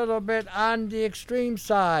 you're a little bit on the extreme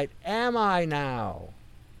side. Am I now?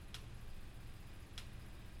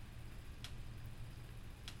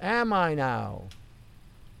 Am I now?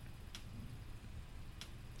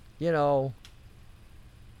 You know,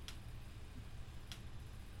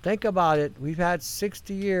 think about it. We've had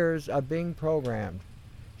 60 years of being programmed.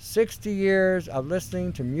 60 years of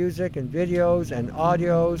listening to music and videos and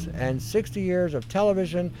audios, and 60 years of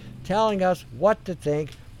television telling us what to think,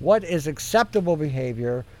 what is acceptable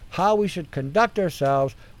behavior, how we should conduct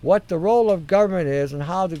ourselves, what the role of government is, and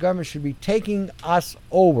how the government should be taking us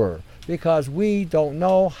over. Because we don't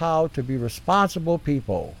know how to be responsible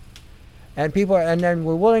people. And then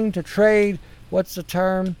we're willing to trade, what's the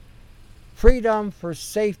term? Freedom for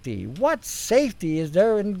safety. What safety is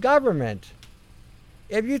there in government?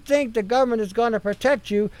 If you think the government is going to protect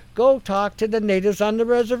you, go talk to the natives on the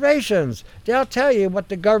reservations. They'll tell you what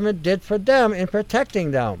the government did for them in protecting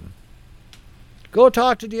them. Go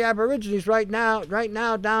talk to the Aborigines right now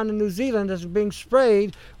down in New Zealand that's being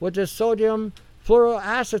sprayed with this sodium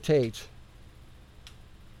fluoroacetate.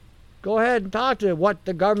 Go ahead and talk to them what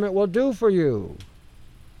the government will do for you.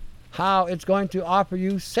 How it's going to offer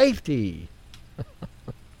you safety.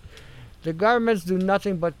 The governments do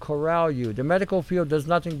nothing but corral you. The medical field does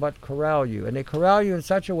nothing but corral you. And they corral you in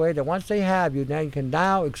such a way that once they have you, they can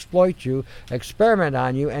now exploit you, experiment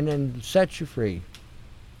on you, and then set you free.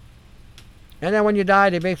 And then when you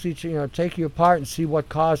die, they basically, take you apart and see what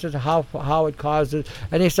caused it, how it caused it,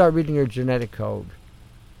 and they start reading your genetic code.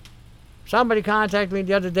 Somebody contacted me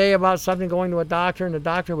the other day about something going to a doctor, and the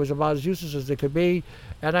doctor was about as useless as they could be.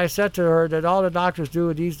 And I said to her that all the doctors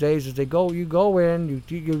do these days is you go in,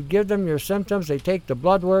 you give them your symptoms, they take the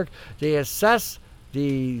blood work, they assess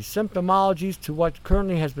the symptomologies to what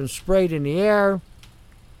currently has been sprayed in the air,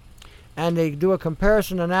 and they do a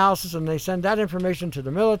comparison analysis, and they send that information to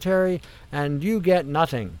the military, and you get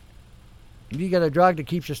nothing. You get a drug that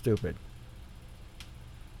keeps you stupid.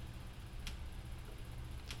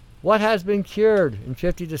 What has been cured in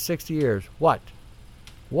 50 to 60 years? What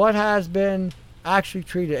has been actually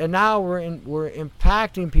treated? And now we're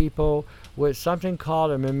impacting people with something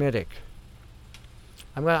called a mimetic.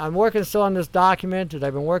 I'm working still on this document that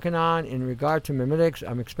I've been working on in regard to mimetics.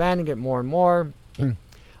 I'm expanding it more and more.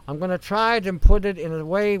 I'm going to try to put it in a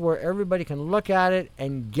way where everybody can look at it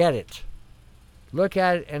and get it. Look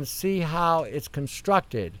at it and see how it's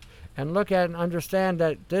constructed. And look at it and understand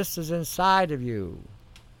that this is inside of you.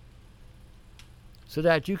 So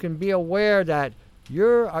that you can be aware that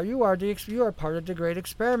you are part of the great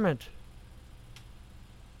experiment.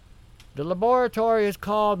 The laboratory is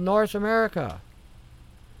called North America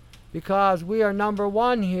because we are number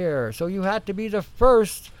one here. So you have to be the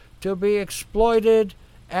first to be exploited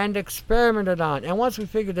and experimented on. And once we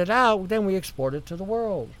figured it out, then we export it to the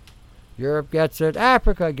world. Europe gets it,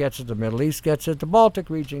 Africa gets it, the Middle East gets it, the Baltic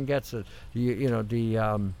region gets it,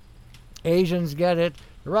 the Asians get it,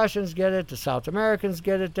 the Russians get it, the South Americans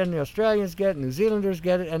get it, then the Australians get it, New Zealanders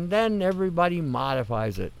get it, and then everybody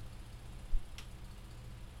modifies it.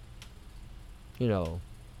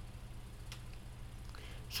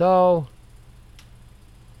 So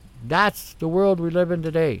that's the world we live in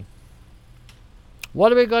today.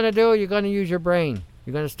 What are we going to do? You're going to use your brain.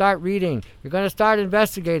 You're going to start reading. You're going to start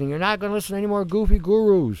investigating. You're not going to listen to any more goofy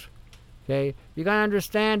gurus. Okay? You're going to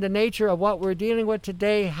understand the nature of what we're dealing with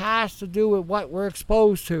today has to do with what we're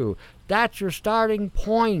exposed to. That's your starting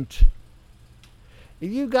point.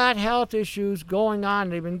 If you've got health issues going on,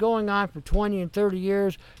 they've been going on for 20 and 30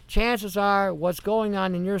 years, chances are what's going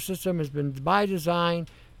on in your system has been by design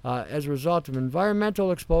as a result of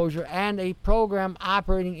environmental exposure and a program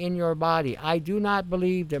operating in your body. I do not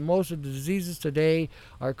believe that most of the diseases today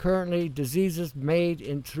are currently diseases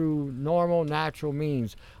made through normal, natural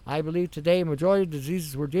means. I believe today, majority of the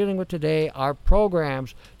diseases we're dealing with today are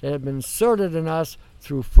programs that have been inserted in us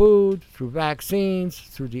through food, through vaccines,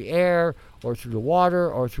 through the air, or through the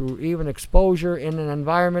water, or through even exposure in an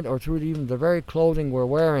environment, or through even the very clothing we're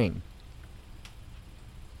wearing.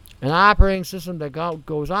 An operating system that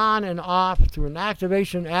goes on and off through an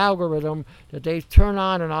activation algorithm that they turn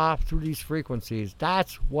on and off through these frequencies.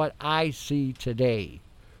 That's what I see today,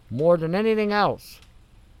 more than anything else.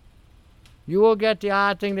 You will get the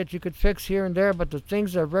odd thing that you could fix here and there, but the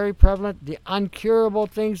things that are very prevalent, the uncurable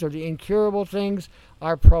things or the incurable things,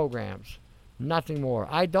 are programs. Nothing more.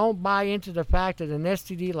 I don't buy into the fact that an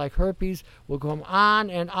STD like herpes will come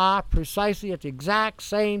on and off precisely at the exact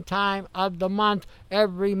same time of the month,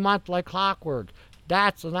 every month like clockwork.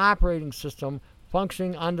 That's an operating system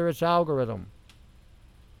functioning under its algorithm.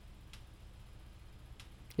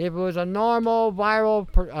 If it was a normal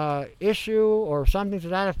viral issue or something to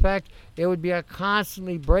that effect, it would be a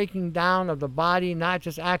constantly breaking down of the body, not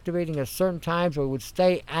just activating at certain times, but it would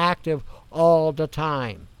stay active all the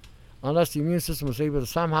time, unless the immune system was able to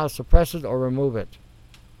somehow suppress it or remove it.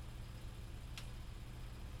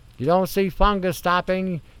 You don't see fungus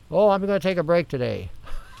stopping, oh, I'm going to take a break today.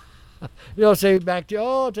 You don't say back to you,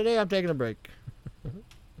 oh, today I'm taking a break.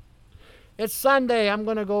 It's Sunday, I'm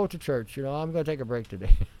going to go to church, I'm going to take a break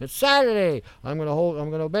today. It's Saturday, I'm going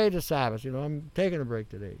to obey the Sabbath, I'm taking a break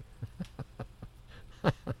today.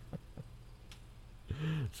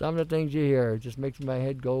 Some of the things you hear just makes my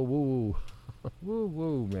head go woo-woo.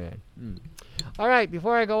 Woo-woo, man. All right,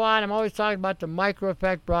 before I go on, I'm always talking about the Micro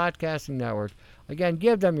Effect Broadcasting Network. Again,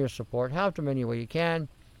 give them your support. Help them any way you can.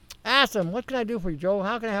 Ask them, what can I do for you, Joe?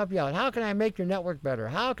 How can I help you out? How can I make your network better?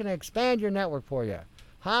 How can I expand your network for you?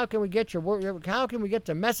 How can we get your work? How can we get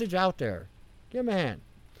the message out there? Give them a hand.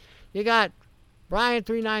 You got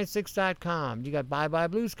Brian396.com. You got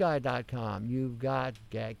ByeByeBlueSky.com. You've got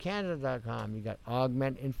GagCanada.com. You got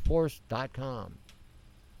AugmentEnforce.com.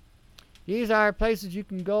 These are places you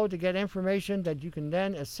can go to get information that you can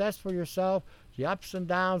then assess for yourself the ups and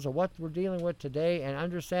downs of what we're dealing with today and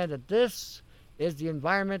understand that this is the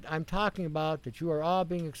environment I'm talking about that you are all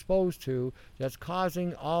being exposed to that's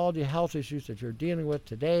causing all the health issues that you're dealing with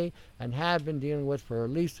today and have been dealing with for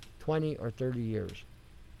at least 20 or 30 years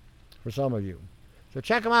for some of you. So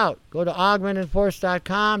check them out. Go to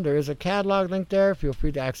AugmentEnforce.com. There is a catalog link there. Feel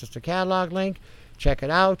free to access the catalog link. check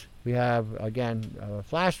it out. We have, again,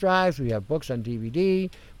 flash drives. We have books on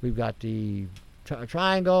DVD. We've got the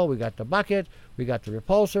triangle. We got the bucket. We got the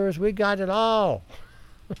repulsors. We got it all.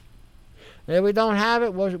 And if we don't have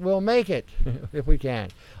it, we'll make it if we can.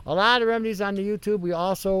 A lot of remedies on the YouTube we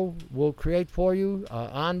also will create for you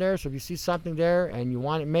on there. So if you see something there and you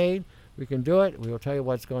want it made, we can do it. We will tell you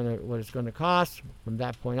what it's going to cost from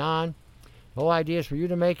that point on. The whole idea is for you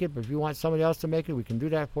to make it, but if you want somebody else to make it, we can do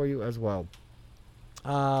that for you as well.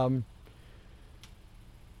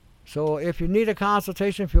 So if you need a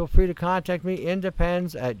consultation, feel free to contact me,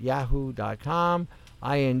 independz@yahoo.com,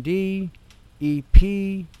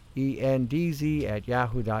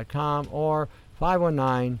 INDEPENDZ@yahoo.com, or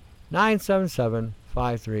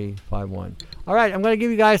 519-977-5351. All right, I'm going to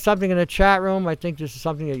give you guys something in the chat room. I think this is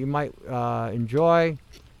something that you might enjoy,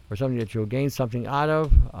 or something that you'll gain something out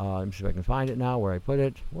of. Let me see if I can find it now, where I put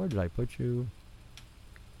it. Where did I put you?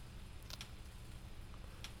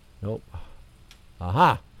 Nope.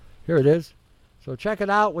 Aha! Here it is. So check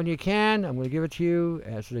it out when you can. I'm going to give it to you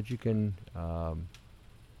so that you can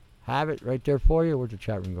have it right there for you. Where'd the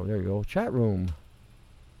chat room go? There you go. Chat room.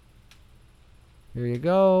 Here you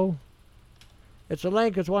go. It's a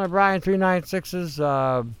link. It's one of Brian 396's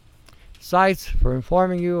sites for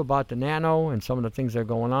informing you about the nano and some of the things that are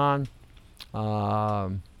going on.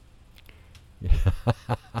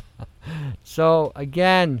 So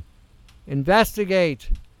again,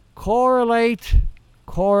 investigate, correlate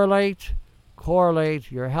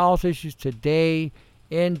your health issues today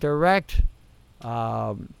in direct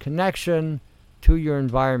connection to your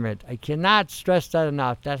environment. I cannot stress that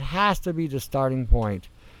enough. That has to be the starting point.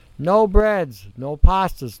 No breads, no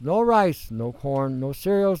pastas, no rice, no corn, no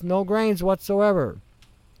cereals, no grains whatsoever.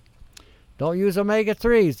 Don't use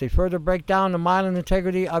omega-3s. They further break down the myelin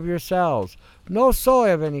integrity of your cells. No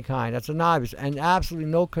soy of any kind. That's an obvious. And absolutely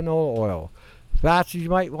no canola oil. Fats you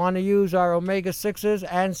might want to use are omega-6s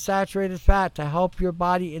and saturated fat to help your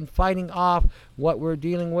body in fighting off what we're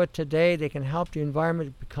dealing with today. They can help the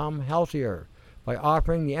environment become healthier by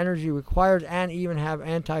offering the energy required and even have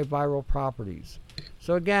antiviral properties.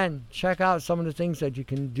 So again, check out some of the things that you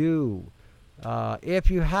can do. If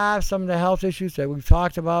you have some of the health issues that we've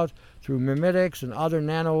talked about through mimetics and other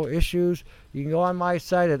nano issues, you can go on my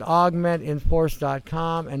site at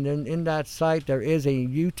augmentinforce.com, and then in that site there is a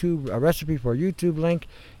recipe for a YouTube link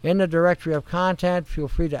in the directory of content. Feel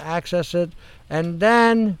free to access it, and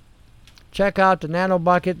then check out the Nano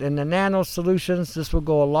Bucket and the Nano Solutions. This will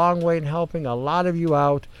go a long way in helping a lot of you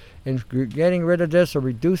out in getting rid of this or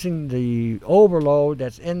reducing the overload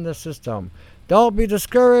that's in the system. Don't be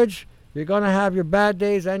discouraged. You're going to have your bad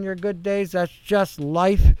days and your good days. That's just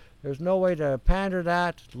life. There's no way to pander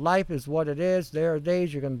that. Life is what it is. There are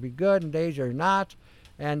days you're going to be good and days you're not.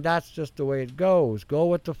 And that's just the way it goes. Go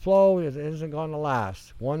with the flow. It isn't going to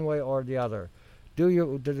last one way or the other.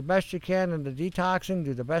 Do the best you can in the detoxing.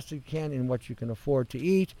 Do the best you can in what you can afford to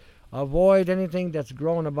eat. Avoid anything that's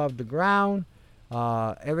growing above the ground.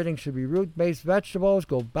 Everything should be root-based vegetables.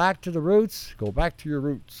 Go back to the roots. Go back to your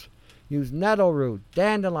roots. Use nettle root,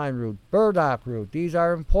 dandelion root, burdock root. These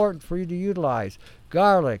are important for you to utilize.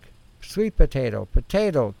 Garlic, sweet potato,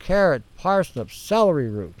 carrot, parsnip, celery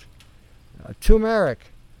root,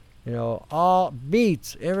 turmeric, all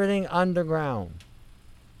beets, everything underground.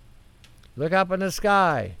 Look up in the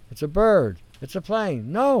sky. It's a bird. It's a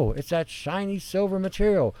plane. No, it's that shiny silver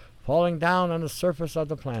material falling down on the surface of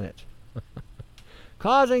the planet,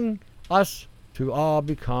 causing us to all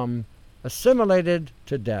become assimilated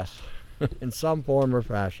to death in some form or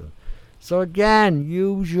fashion. So again,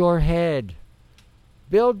 use your head.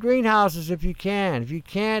 Build greenhouses if you can. If you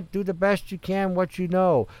can't, do the best you can what you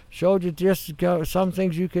know. Showed you just some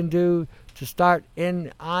things you can do to start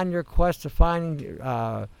on your quest to finding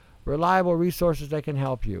reliable resources that can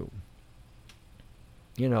help you.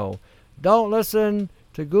 Don't listen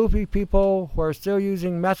to goofy people who are still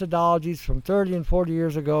using methodologies from 30 and 40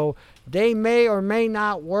 years ago. They may or may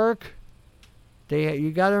not work.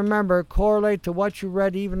 You got to remember, correlate to what you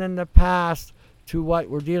read even in the past to what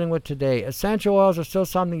we're dealing with today. Essential oils are still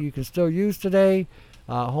something you can still use today.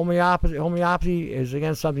 Homeopathy is,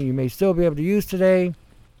 again, something you may still be able to use today.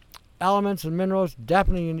 Elements and minerals,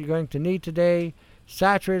 definitely you're going to need today.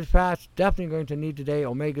 Saturated fats, definitely going to need today.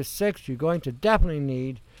 Omega-6, you're going to definitely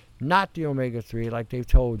need, not the omega-3 like they've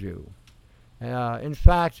told you. In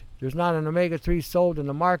fact, there's not an omega-3 sold in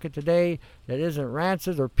the market today that isn't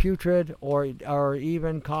rancid or putrid or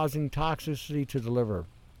even causing toxicity to the liver.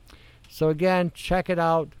 So again, check it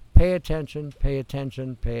out. Pay attention, pay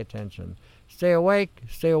attention, pay attention. Stay awake,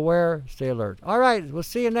 stay aware, stay alert. All right, we'll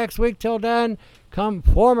see you next week. Till then, come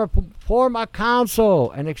form a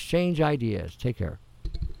council and exchange ideas. Take care.